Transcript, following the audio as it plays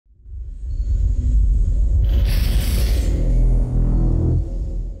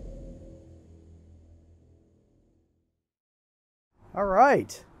All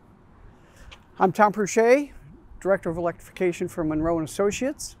right. I'm Tom Pruchet, Director of Electrification for Munro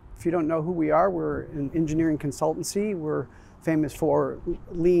Associates. If you don't know who we are, we're an engineering consultancy. We're famous for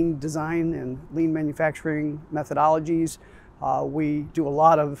lean design and lean manufacturing methodologies. We do a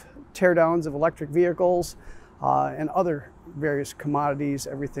lot of teardowns of electric vehicles and other various commodities,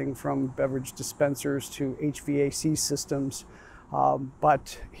 everything from beverage dispensers to HVAC systems.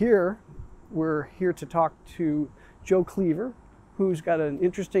 But here, we're here to talk to Joe Cleaver, who's got an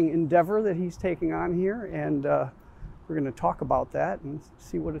interesting endeavor that he's taking on here, and we're going to talk about that and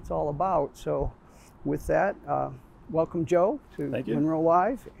see what it's all about. So with that, welcome Joe to Munro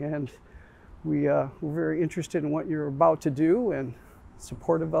Live, and we're very interested in what you're about to do and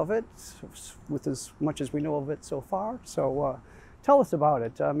supportive of it with as much as we know of it so far. So tell us about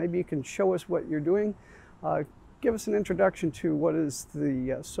it. Maybe you can show us what you're doing. Give us an introduction to what is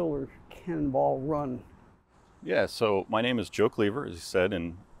the Solar Cannonball Run. Yeah, so my name is Joe Cleaver, as you said,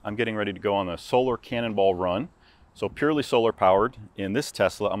 and I'm getting ready to go on the Solar Cannonball Run. So purely solar powered. In this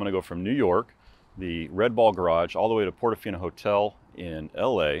Tesla, I'm going to go from New York, the Red Ball Garage, all the way to Portofino Hotel in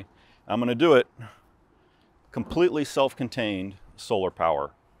LA. I'm going to do it completely self-contained solar power.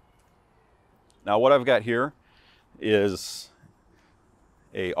 Now what I've got here is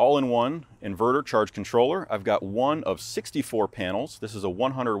a all-in-one inverter charge controller. I've got one of 64 panels. This is a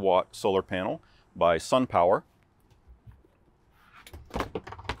 100-watt solar panel by SunPower.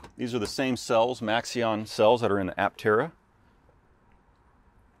 These are the same cells, Maxion cells, that are in the Aptera.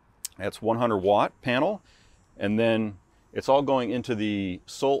 That's 100-watt panel, and then it's all going into the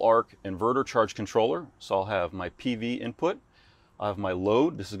SolArc inverter charge controller. So I'll have my PV input, I have my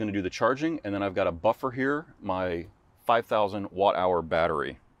load, this is going to do the charging, and then I've got a buffer here, my 5,000 watt-hour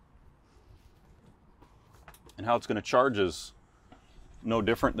battery. And how it's going to charge is no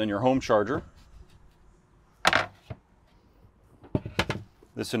different than your home charger.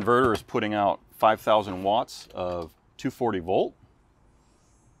 This inverter is putting out 5,000 watts of 240 volt.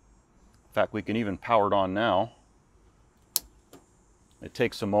 In fact, we can even power it on now. It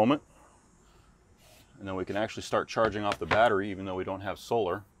takes a moment, and then we can actually start charging off the battery even though we don't have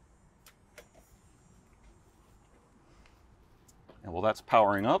solar. And while that's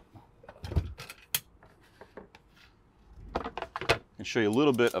powering up, I can show you a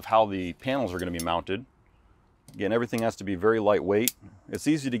little bit of how the panels are going to be mounted. Again, everything has to be very lightweight. It's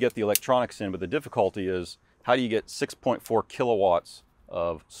easy to get the electronics in, but the difficulty is how do you get 6.4 kilowatts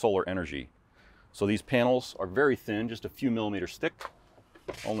of solar energy? So these panels are very thin, just a few millimeters thick,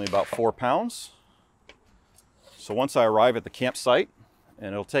 only about 4 pounds. So once I arrive at the campsite,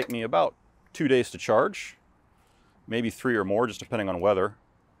 and it'll take me about 2 days to charge, maybe 3 or more, just depending on weather.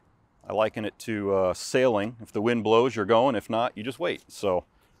 I liken it to sailing. If the wind blows, you're going. If not, you just wait. So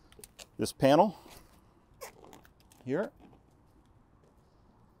this panel here,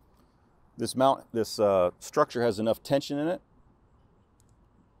 this structure has enough tension in it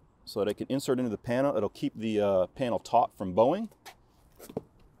so that I can insert into the panel. It'll keep the panel taut from bowing,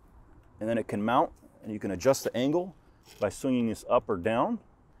 and then it can mount, and you can adjust the angle by swinging this up or down.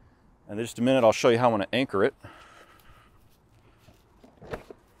 And in just a minute, I'll show you how I'm going to anchor it.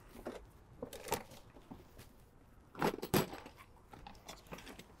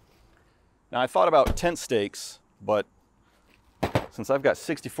 Now I thought about tent stakes, but since I've got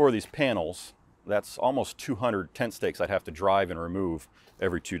 64 of these panels, that's almost 200 tent stakes I'd have to drive and remove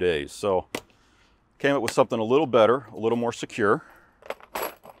every 2 days. So came up with something a little better, a little more secure,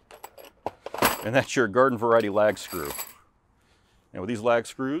 and that's your garden variety lag screw. And with these lag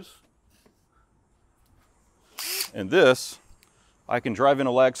screws and this, I can drive in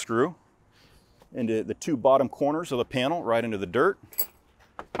a lag screw into the 2 bottom corners of the panel, right into the dirt.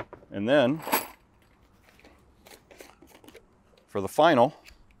 And then for the final,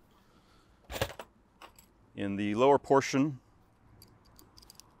 in the lower portion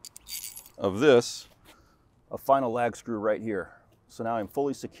of this, a final lag screw right here. So now I'm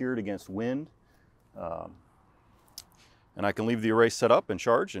fully secured against wind, and I can leave the array set up and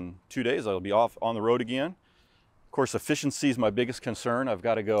charge. In 2 days, I'll be off on the road again. Of course, efficiency is my biggest concern. I've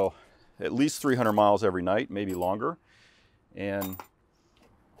got to go at least 300 miles every night, maybe longer. And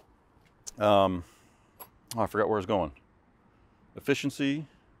oh, I forgot where I was going. Efficiency,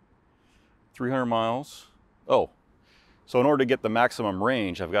 300 miles. Oh, so in order to get the maximum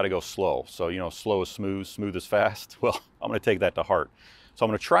range, I've got to go slow. So, you know, slow is smooth, smooth is fast. Well, I'm going to take that to heart. So I'm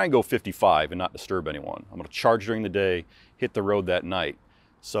going to try and go 55 and not disturb anyone. I'm going to charge during the day, hit the road that night.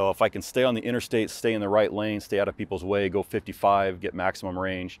 So if I can stay on the interstate, stay in the right lane, stay out of people's way, go 55, get maximum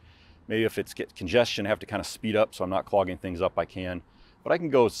range. Maybe if it's congestion, I have to kind of speed up so I'm not clogging things up, I can. But I can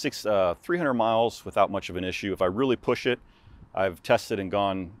go 300 miles without much of an issue. If I really push it, I've tested and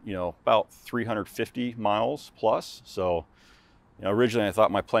gone, you know, about 350 miles plus. So, you know, originally I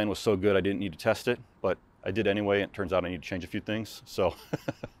thought my plane was so good I didn't need to test it, but I did anyway. It turns out I need to change a few things. So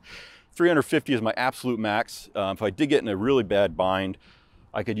 350 is my absolute max. If I did get in a really bad bind,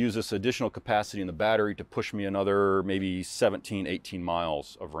 I could use this additional capacity in the battery to push me another maybe 17, 18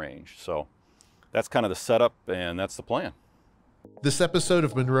 miles of range. So that's kind of the setup, and that's the plan. This episode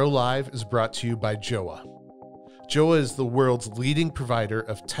of Munro Live is brought to you by Joa. Joa is the world's leading provider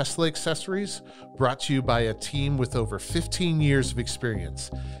of Tesla accessories, brought to you by a team with over 15 years of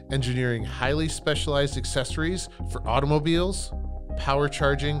experience, engineering highly specialized accessories for automobiles, power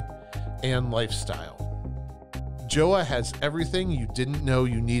charging, and lifestyle. Joa has everything you didn't know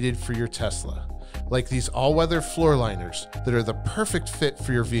you needed for your Tesla, like these all-weather floor liners that are the perfect fit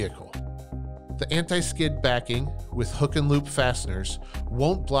for your vehicle. The anti-skid backing with hook and loop fasteners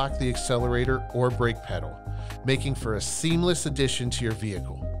won't block the accelerator or brake pedal, making for a seamless addition to your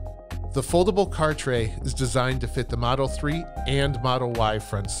vehicle. The foldable car tray is designed to fit the Model 3 and Model Y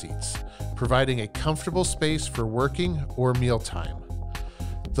front seats, providing a comfortable space for working or mealtime.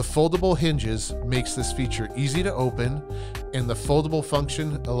 The foldable hinges makes this feature easy to open, and the foldable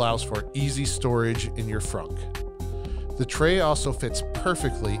function allows for easy storage in your frunk. The tray also fits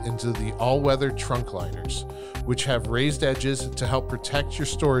perfectly into the all-weather trunk liners, which have raised edges to help protect your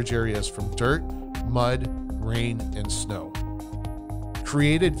storage areas from dirt, mud, rain, and snow.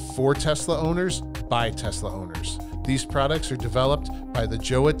 Created for Tesla owners by Tesla owners, these products are developed by the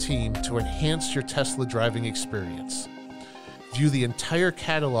Joa team to enhance your Tesla driving experience. View the entire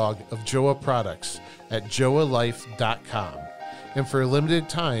catalog of Joa products at joalife.com, and for a limited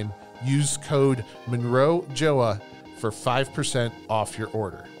time, use code MUNROJOA for 5% off your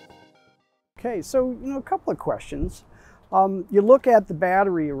order. Okay, so a couple of questions. You look at the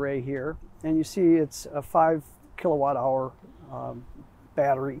battery array here, and you see it's a 5 kilowatt hour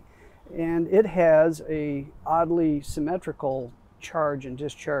battery, and it has a oddly symmetrical charge and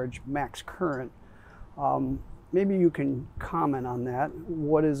discharge max current. Maybe you can comment on that.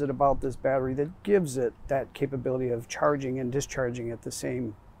 What is it about this battery that gives it that capability of charging and discharging at the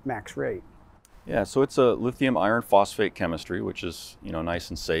same max rate? Yeah, so it's a lithium iron phosphate chemistry, which is, nice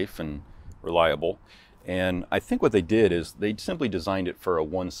and safe and reliable. And I think what they did is they simply designed it for a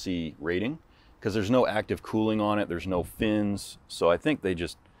 1C rating, because there's no active cooling on it, there's no fins. So I think they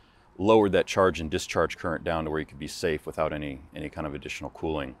just lowered that charge and discharge current down to where you could be safe without any kind of additional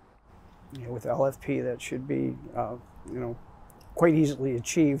cooling. Yeah, with LFP, that should be, quite easily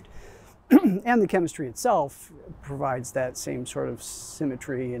achieved. And the chemistry itself provides that same sort of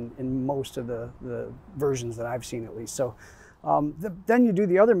symmetry in most of the versions that I've seen, at least. So then you do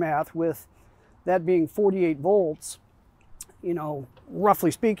the other math with that being 48 volts.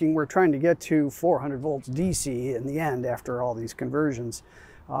 Roughly speaking, we're trying to get to 400 volts DC in the end after all these conversions.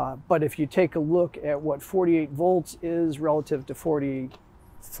 But if you take a look at what 48 volts is relative to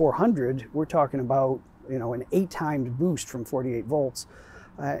 400, we're talking about an 8 times boost from 48 volts.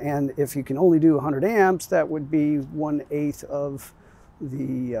 And if you can only do 100 amps, that would be 1/8 of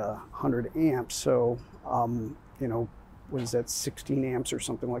the 100 amps. So, what is that, 16 amps or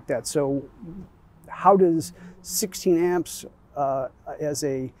something like that. So how does 16 amps as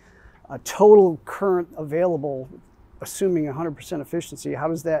a total current available, assuming 100% efficiency, how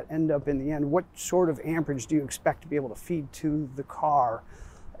does that end up in the end? What sort of amperage do you expect to be able to feed to the car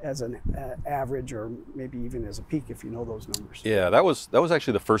as an average, or maybe even as a peak, if you know those numbers? Yeah, that was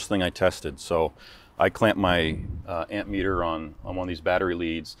actually the first thing I tested. So I clamped my amp meter on one of these battery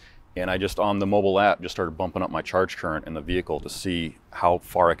leads, and I just, on the mobile app, just started bumping up my charge current in the vehicle to see how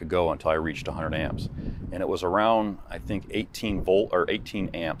far I could go until I reached 100 amps. And it was around, I think, 18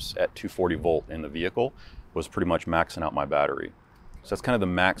 amps at 240 volt in the vehicle was pretty much maxing out my battery. So that's kind of the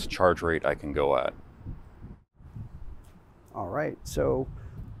max charge rate I can go at. All right, so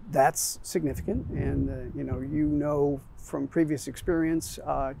that's significant, and from previous experience,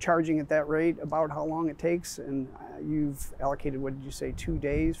 charging at that rate, about how long it takes, and you've allocated, what did you say, 2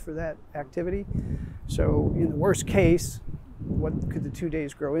 days for that activity? So in the worst case, what could the 2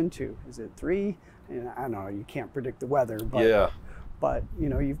 days grow into? Is it 3? And I don't know, you can't predict the weather, but, yeah. But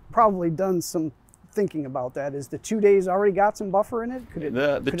you've probably done some thinking about that. Is the 2 days already got some buffer in it? Could it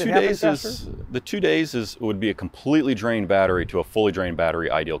the could 2 it happen days faster? the 2 days would be a completely drained battery to a fully drained battery,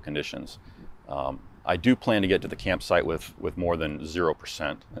 ideal conditions. I do plan to get to the campsite with more than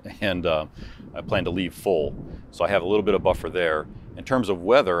 0%, and I plan to leave full, so I have a little bit of buffer there. In terms of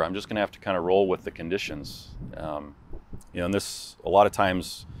weather, I'm just going to have to kind of roll with the conditions. And this, a lot of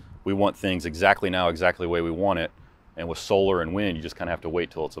times we want things exactly the way we want it, and with solar and wind, you just kind of have to wait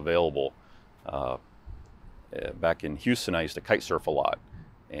till it's available. Back in Houston, I used to kite surf a lot.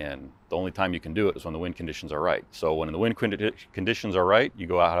 And the only time you can do it is when the wind conditions are right. So when the wind conditions are right, you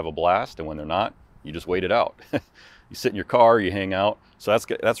go out and have a blast. And when they're not, you just wait it out. You sit in your car, you hang out. So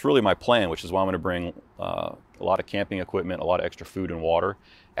that's really my plan, which is why I'm going to bring a lot of camping equipment, a lot of extra food and water.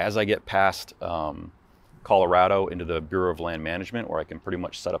 As I get past Colorado into the Bureau of Land Management, where I can pretty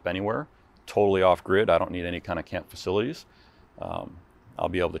much set up anywhere, totally off grid. I don't need any kind of camp facilities. I'll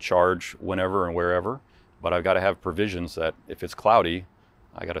be able to charge whenever and wherever, but I've got to have provisions that if it's cloudy,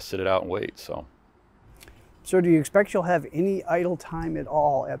 I got to sit it out and wait. So do you expect you'll have any idle time at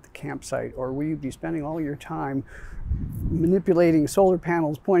all at the campsite, or will you be spending all your time manipulating solar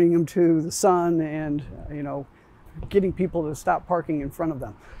panels, pointing them to the sun, and getting people to stop parking in front of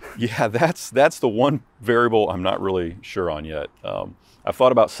them? Yeah, that's the one variable I'm not really sure on yet. I've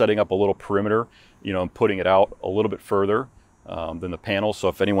thought about setting up a little perimeter, and putting it out a little bit further than the panels. So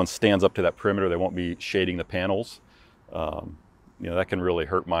if anyone stands up to that perimeter, they won't be shading the panels. That can really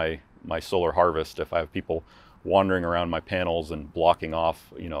hurt my solar harvest if I have people wandering around my panels and blocking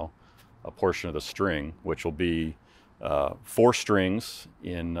off, a portion of the string, which will be 4 strings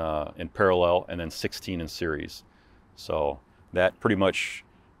in parallel and then 16 in series. So that pretty much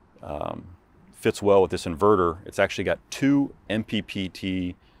fits well with this inverter. It's actually got 2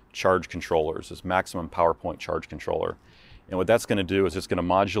 MPPT charge controllers, this maximum power point charge controller. And what that's going to do is it's going to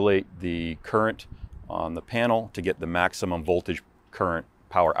modulate the current on the panel to get the maximum voltage current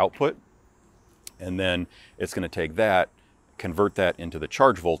power output. And then it's going to take that, convert that into the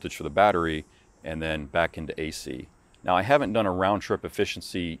charge voltage for the battery, and then back into AC. Now, I haven't done a round trip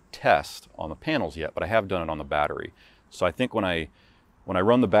efficiency test on the panels yet, but I have done it on the battery. So I think when I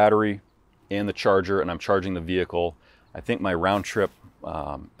run the battery and the charger and I'm charging the vehicle, I think my round trip,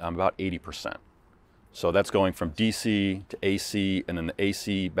 I'm about 80%. So that's going from DC to AC, and then the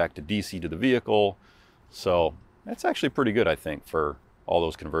AC back to DC to the vehicle. So that's actually pretty good, I think, for all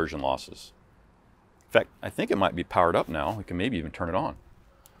those conversion losses. In fact, I think it might be powered up now. We can maybe even turn it on.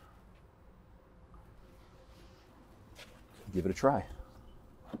 Give it a try.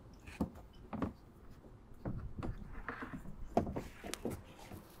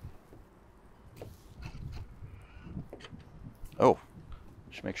 Oh,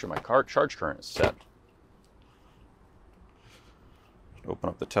 should make sure my charge current is set. Open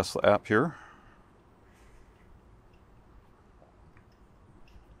up the Tesla app here.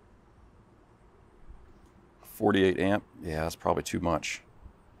 .48 amp, yeah, that's probably too much.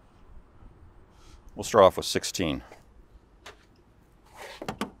 We'll start off with 16.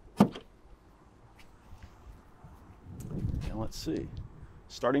 And let's see,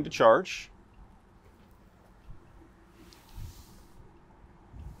 starting to charge.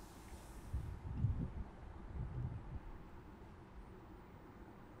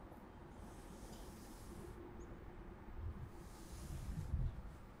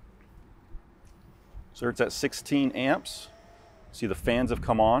 So it's at 16 amps. See, the fans have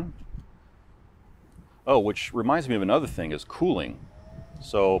come on. Oh, which reminds me of another thing, is cooling.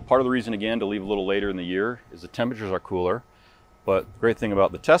 So part of the reason, again, to leave a little later in the year is the temperatures are cooler. But the great thing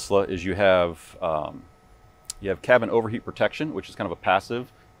about the Tesla is you have cabin overheat protection, which is kind of a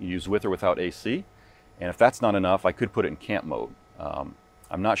passive. You use with or without AC. And if that's not enough, I could put it in camp mode. I'm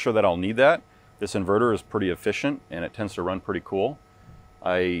not sure that I'll need that. This inverter is pretty efficient and it tends to run pretty cool.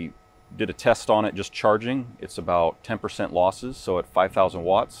 I did a test on it just charging. It's about 10% losses, so at 5,000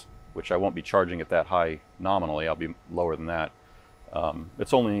 watts, which I won't be charging at that high nominally, I'll be lower than that.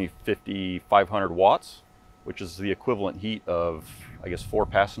 It's only 5,500 watts, which is the equivalent heat of, I guess, 4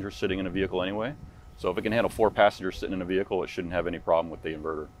 passengers sitting in a vehicle anyway. So if it can handle 4 passengers sitting in a vehicle, it shouldn't have any problem with the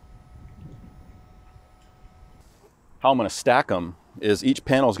inverter. How I'm going to stack them is each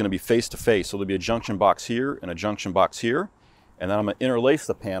panel is going to be face to face. So there'll be a junction box here and a junction box here. And then I'm going to interlace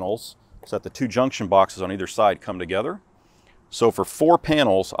the panels so that the 2 junction boxes on either side come together. So for 4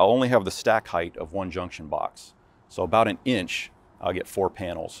 panels, I'll only have the stack height of 1 junction box. So about 1 inch, I'll get 4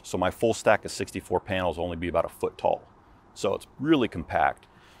 panels. So my full stack of 64 panels will only be about 1 foot tall. So it's really compact.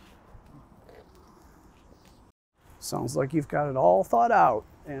 Sounds like you've got it all thought out.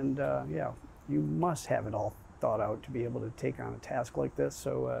 And yeah, you must have it all thought out to be able to take on a task like this.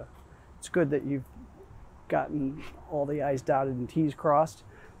 So it's good that you've gotten all the I's dotted and T's crossed.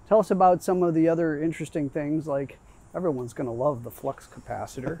 Tell us about some of the other interesting things, like everyone's going to love the flux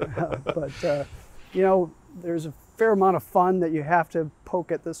capacitor, but there's a fair amount of fun that you have to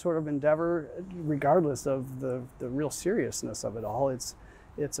poke at this sort of endeavor, regardless of the real seriousness of it all. It's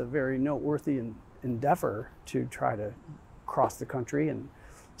a very noteworthy endeavor to try to cross the country and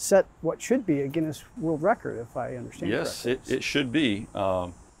set what should be a Guinness World Record, if I understand correctly. Yes, it should be.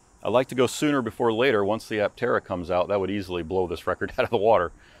 I'd like to go sooner before later. Once the Aptera comes out, that would easily blow this record out of the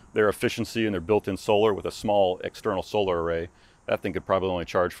water. Their efficiency and their built-in solar with a small external solar array, that thing could probably only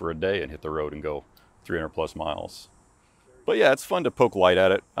charge for a day and hit the road and go 300 plus miles. But yeah, it's fun to poke light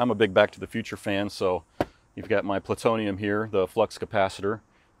at it. I'm a big Back to the Future fan, so you've got my plutonium here, the flux capacitor,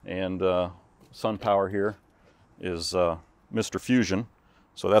 and sun power here is Mr. Fusion.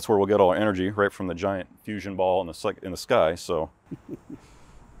 So that's where we'll get all our energy, right from the giant fusion ball in the sky. So,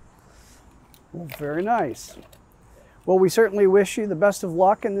 well, very nice. Well, we certainly wish you the best of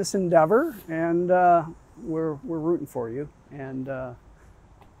luck in this endeavor, and we're rooting for you. And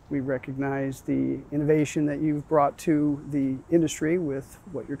we recognize the innovation that you've brought to the industry with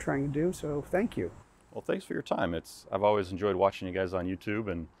what you're trying to do. So, thank you. Well, thanks for your time. I've always enjoyed watching you guys on YouTube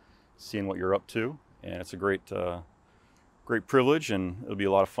and seeing what you're up to, and it's a great privilege, and it'll be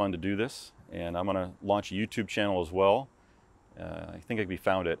a lot of fun to do this. And I'm going to launch a YouTube channel as well. I think it can be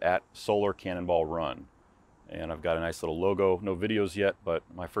found at Solar Cannonball Run. And I've got a nice little logo. No videos yet, but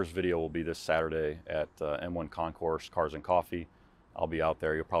my first video will be this Saturday at M1 Concourse, Cars and Coffee. I'll be out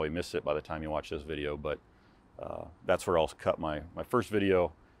there. You'll probably miss it by the time you watch this video, but that's where I'll cut my first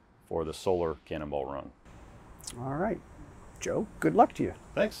video for the Solar Cannonball Run. All right. Joe, good luck to you.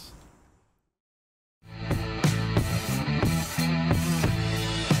 Thanks.